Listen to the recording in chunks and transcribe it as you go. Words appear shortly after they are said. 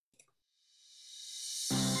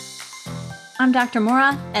I'm Dr.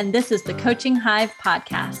 Maura, and this is the Coaching Hive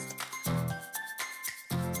podcast.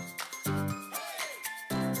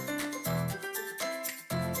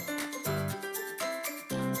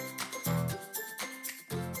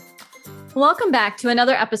 Welcome back to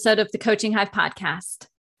another episode of the Coaching Hive podcast.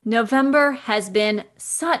 November has been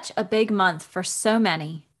such a big month for so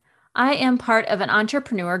many. I am part of an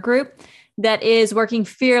entrepreneur group that is working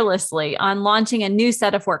fearlessly on launching a new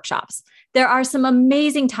set of workshops. There are some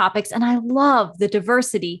amazing topics, and I love the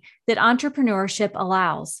diversity that entrepreneurship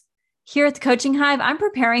allows. Here at the Coaching Hive, I'm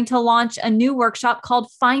preparing to launch a new workshop called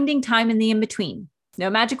Finding Time in the In-Between. No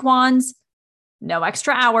magic wands, no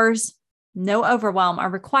extra hours, no overwhelm are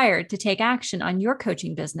required to take action on your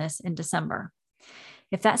coaching business in December.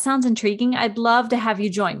 If that sounds intriguing, I'd love to have you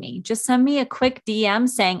join me. Just send me a quick DM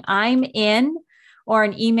saying I'm in or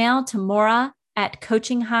an email to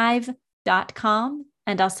maura@coachinghive.com.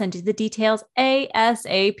 and I'll send you the details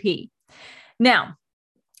ASAP. Now,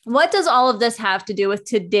 what does all of this have to do with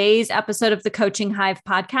today's episode of the Coaching Hive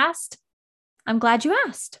podcast? I'm glad you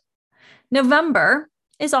asked. November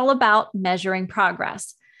is all about measuring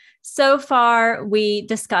progress. So far, we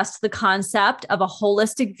discussed the concept of a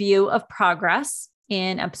holistic view of progress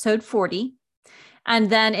in episode 40. And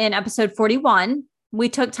then in episode 41, we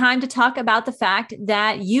took time to talk about the fact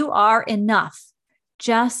that you are enough,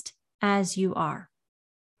 just as you are.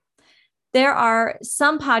 There are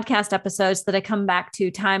some podcast episodes that I come back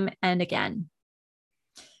to time and again.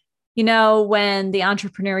 You know, when the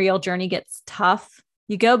entrepreneurial journey gets tough,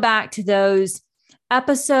 you go back to those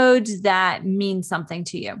episodes that mean something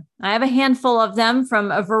to you. I have a handful of them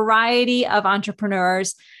from a variety of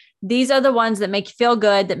entrepreneurs. These are the ones that make you feel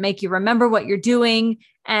good, that make you remember what you're doing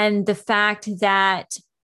and the fact that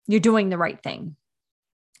you're doing the right thing.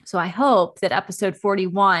 So I hope that episode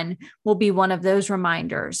 41 will be one of those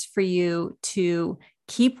reminders for you to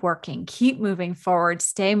keep working, keep moving forward,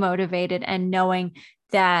 stay motivated, and knowing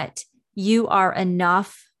that you are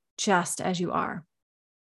enough just as you are.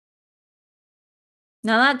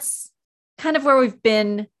 Now that's kind of where we've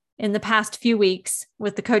been in the past few weeks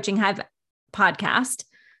with the Coaching Hive podcast.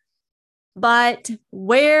 But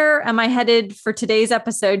where am I headed for today's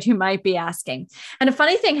episode, you might be asking. And a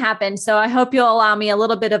funny thing happened, so I hope you'll allow me a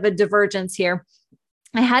little bit of a divergence here.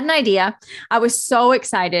 I had an idea. I was so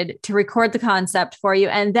excited to record the concept for you.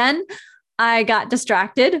 And then I got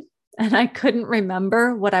distracted and I couldn't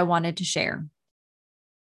remember what I wanted to share.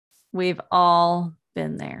 We've all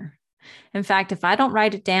been there. In fact, if I don't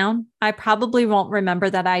write it down, I probably won't remember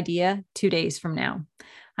that idea 2 days from now.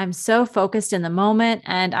 I'm so focused in the moment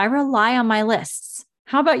and I rely on my lists.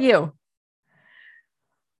 How about you?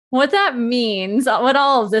 What that means, what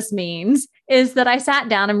all of this means, is that I sat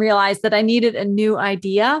down and realized that I needed a new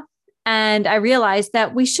idea. And I realized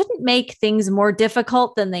that we shouldn't make things more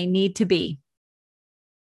difficult than they need to be.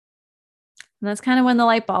 And that's kind of when the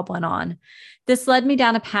light bulb went on. This led me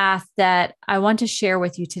down a path that I want to share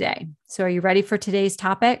with you today. So are you ready for today's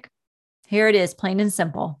topic? Here it is, plain and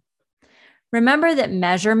simple. Remember that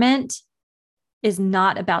measurement is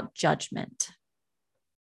not about judgment.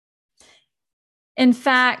 In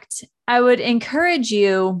fact, I would encourage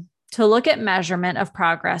you to look at measurement of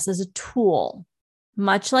progress as a tool,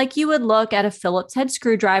 much like you would look at a Phillips head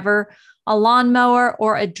screwdriver, a lawnmower,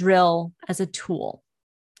 or a drill as a tool.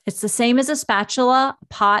 It's the same as a spatula, a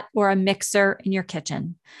pot, or a mixer in your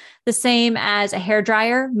kitchen, the same as a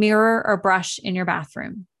hairdryer, mirror, or brush in your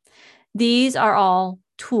bathroom. These are all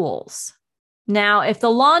tools. Now, if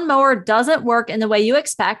the lawnmower doesn't work in the way you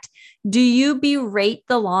expect, do you berate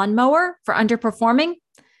the lawnmower for underperforming?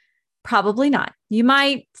 Probably not. You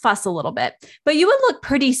might fuss a little bit, but you would look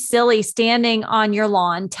pretty silly standing on your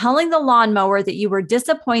lawn telling the lawnmower that you were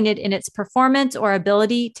disappointed in its performance or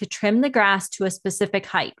ability to trim the grass to a specific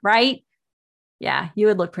height, right? Yeah, you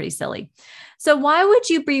would look pretty silly. So why would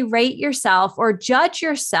you berate yourself or judge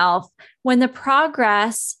yourself when the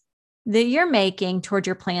progress that you're making toward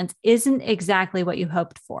your plans isn't exactly what you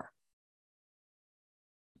hoped for?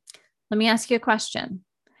 Let me ask you a question,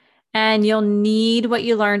 and you'll need what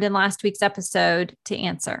you learned in last week's episode to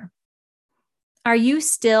answer. Are you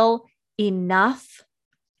still enough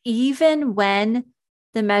even when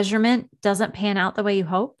the measurement doesn't pan out the way you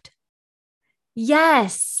hoped?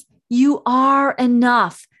 Yes, you are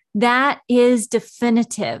enough. That is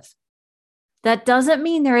definitive. That doesn't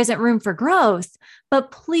mean there isn't room for growth,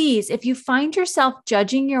 but please, if you find yourself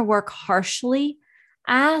judging your work harshly,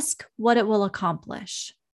 ask what it will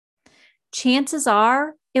accomplish. Chances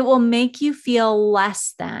are it will make you feel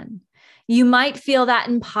less than. You might feel that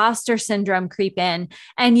imposter syndrome creep in,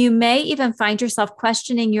 and you may even find yourself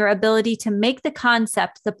questioning your ability to make the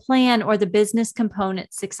concept, the plan, or the business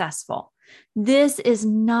component successful. This is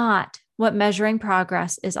not what measuring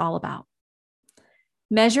progress is all about.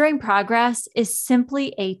 Measuring progress is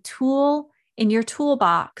simply a tool in your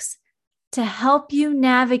toolbox to help you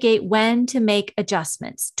navigate when to make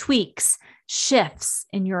adjustments, tweaks, shifts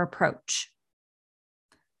in your approach.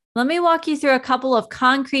 Let me walk you through a couple of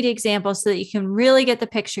concrete examples so that you can really get the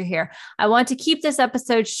picture here. I want to keep this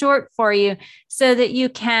episode short for you so that you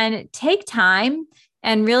can take time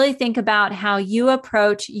and really think about how you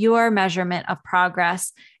approach your measurement of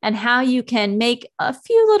progress and how you can make a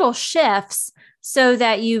few little shifts so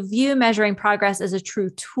that you view measuring progress as a true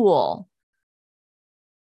tool.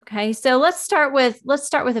 Okay, so let's start with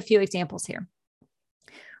a few examples here.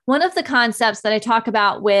 One of the concepts that I talk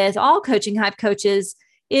about with all Coaching Hive coaches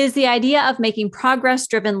is the idea of making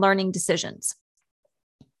progress-driven learning decisions.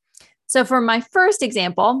 So for my first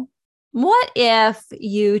example, what if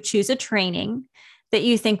you choose a training that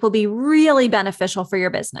you think will be really beneficial for your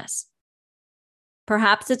business?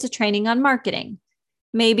 Perhaps it's a training on marketing.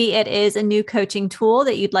 Maybe it is a new coaching tool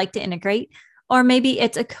that you'd like to integrate, or maybe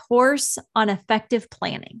it's a course on effective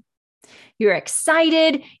planning. You're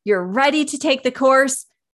excited, you're ready to take the course.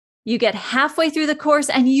 You get halfway through the course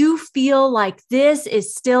and you feel like this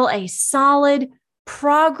is still a solid,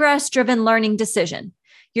 progress-driven learning decision.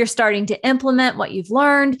 You're starting to implement what you've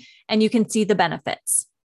learned and you can see the benefits.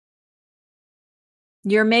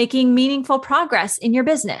 You're making meaningful progress in your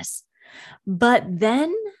business. But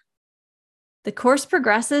then the course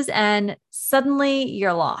progresses and suddenly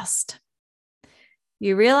you're lost.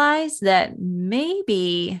 You realize that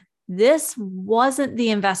maybe this wasn't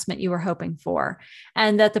the investment you were hoping for,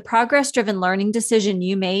 and that the progress-driven learning decision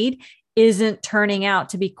you made isn't turning out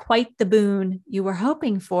to be quite the boon you were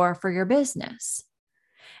hoping for your business.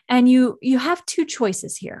 And you have two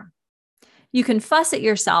choices here. You can fuss at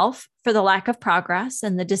yourself for the lack of progress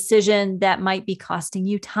and the decision that might be costing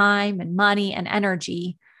you time and money and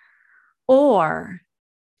energy, or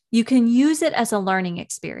you can use it as a learning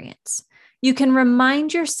experience. You can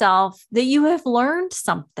remind yourself that you have learned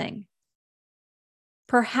something.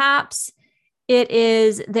 Perhaps it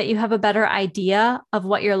is that you have a better idea of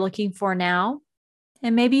what you're looking for now.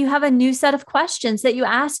 And maybe you have a new set of questions that you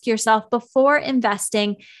ask yourself before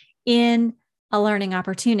investing in a learning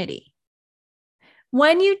opportunity.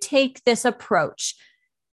 When you take this approach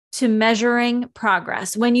to measuring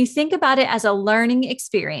progress, when you think about it as a learning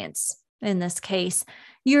experience, in this case,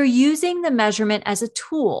 you're using the measurement as a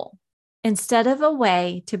tool instead of a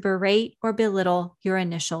way to berate or belittle your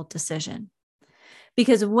initial decision.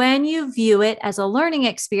 Because when you view it as a learning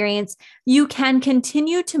experience, you can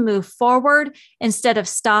continue to move forward instead of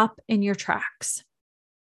stop in your tracks.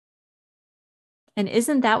 And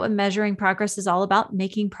isn't that what measuring progress is all about?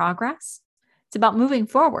 Making progress? It's about moving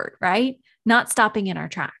forward, right? Not stopping in our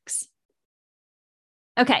tracks.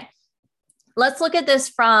 Okay, let's look at this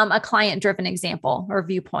from a client-driven example or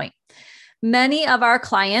viewpoint. Many of our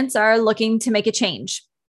clients are looking to make a change.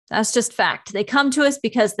 That's just fact. They come to us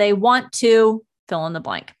because they want to fill in the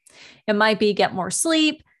blank. It might be get more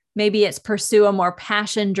sleep. Maybe it's pursue a more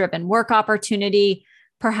passion-driven work opportunity.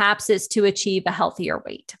 Perhaps it's to achieve a healthier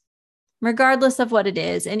weight. Regardless of what it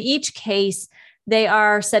is, in each case, they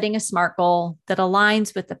are setting a SMART goal that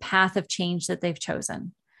aligns with the path of change that they've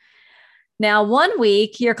chosen. Now, one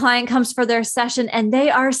week, your client comes for their session and they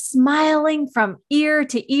are smiling from ear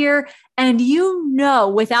to ear. And you know,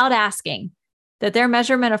 without asking, that their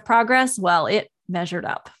measurement of progress, well, it measured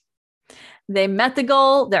up. They met the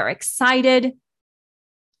goal, they're excited.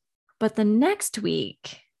 But the next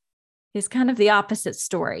week is kind of the opposite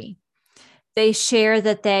story. They share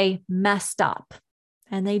that they messed up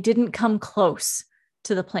and they didn't come close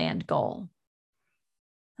to the planned goal.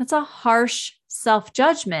 That's a harsh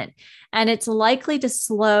self-judgment, and it's likely to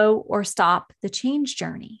slow or stop the change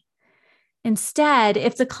journey. Instead,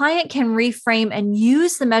 if the client can reframe and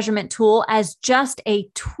use the measurement tool as just a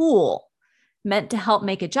tool meant to help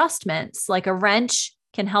make adjustments, like a wrench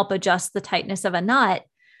can help adjust the tightness of a nut,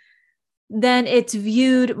 then it's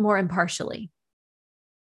viewed more impartially.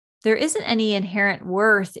 There isn't any inherent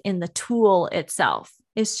worth in the tool itself.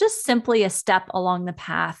 It's just simply a step along the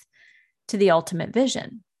path to the ultimate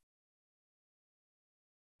vision.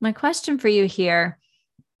 My question for you here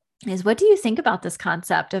is, what do you think about this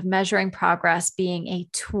concept of measuring progress being a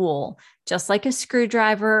tool, just like a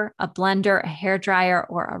screwdriver, a blender, a hairdryer,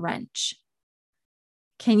 or a wrench?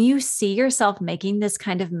 Can you see yourself making this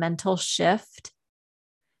kind of mental shift?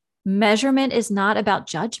 Measurement is not about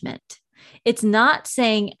judgment. It's not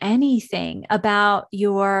saying anything about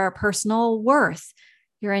your personal worth,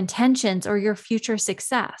 your intentions, or your future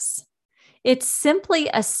success. It's simply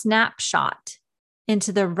a snapshot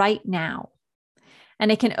into the right now.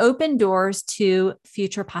 and it can open doors to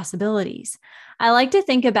future possibilities. I like to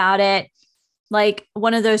think about it like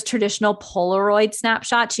one of those traditional Polaroid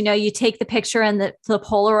snapshots. You take the picture and the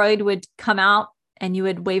Polaroid would come out and you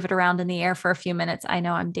would wave it around in the air for a few minutes. I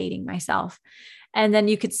know I'm dating myself. And then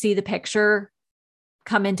you could see the picture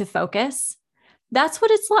come into focus. That's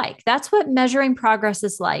what it's like. That's what measuring progress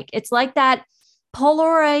is like. It's like that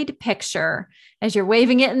Polaroid picture as you're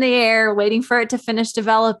waving it in the air, waiting for it to finish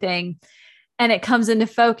developing, and it comes into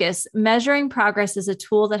focus. Measuring progress is a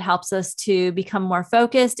tool that helps us to become more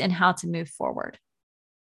focused in how to move forward.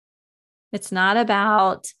 It's not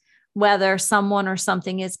about whether someone or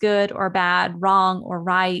something is good or bad, wrong or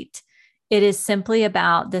right. It is simply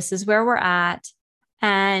about this is where we're at.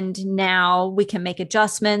 And now we can make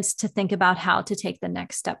adjustments to think about how to take the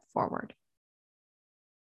next step forward.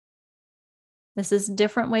 This is a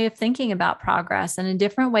different way of thinking about progress and a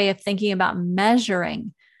different way of thinking about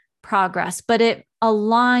measuring progress, but it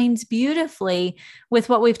aligns beautifully with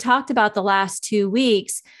what we've talked about the last 2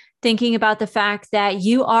 weeks, thinking about the fact that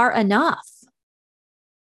you are enough.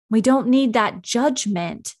 We don't need that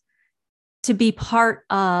judgment to be part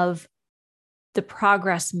of the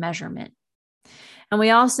progress measurement. And we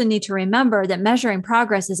also need to remember that measuring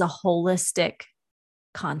progress is a holistic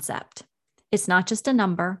concept. It's not just a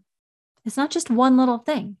number. It's not just one little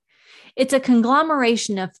thing. It's a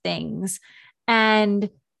conglomeration of things. And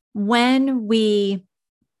when we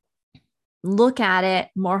look at it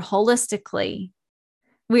more holistically,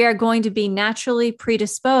 we are going to be naturally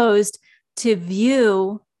predisposed to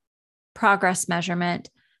view progress measurement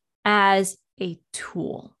as a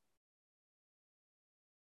tool.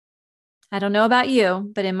 I don't know about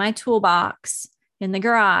you, but in my toolbox in the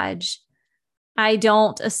garage, I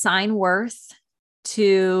don't assign worth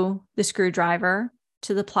to the screwdriver,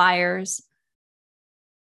 to the pliers,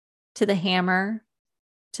 to the hammer,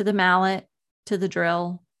 to the mallet, to the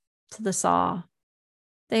drill, to the saw.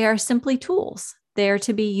 They are simply tools. They are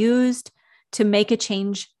to be used to make a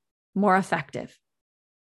change more effective.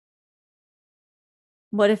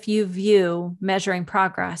 What if you view measuring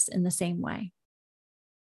progress in the same way?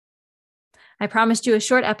 I promised you a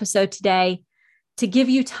short episode today to give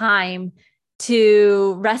you time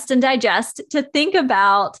to rest and digest, to think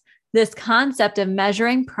about this concept of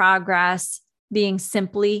measuring progress being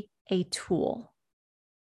simply a tool.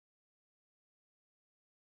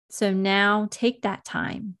 So now take that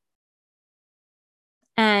time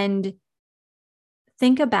and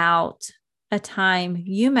think about a time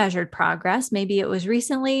you measured progress. Maybe it was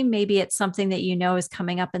recently, maybe it's something that you know is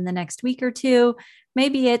coming up in the next week or two.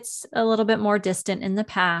 Maybe it's a little bit more distant in the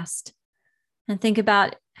past. And think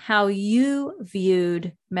about how you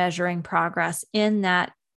viewed measuring progress in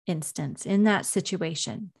that instance, in that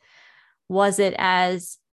situation. Was it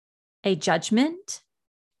as a judgment,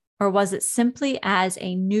 or was it simply as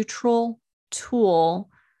a neutral tool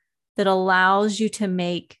that allows you to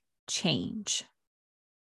make change?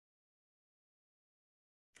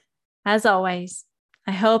 As always,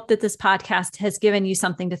 I hope that this podcast has given you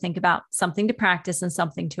something to think about, something to practice, and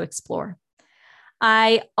something to explore.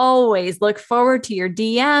 I always look forward to your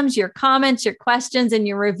DMs, your comments, your questions, and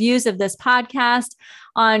your reviews of this podcast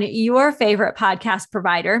on your favorite podcast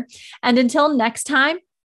provider. And until next time,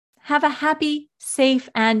 have a happy, safe,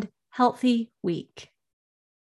 and healthy week.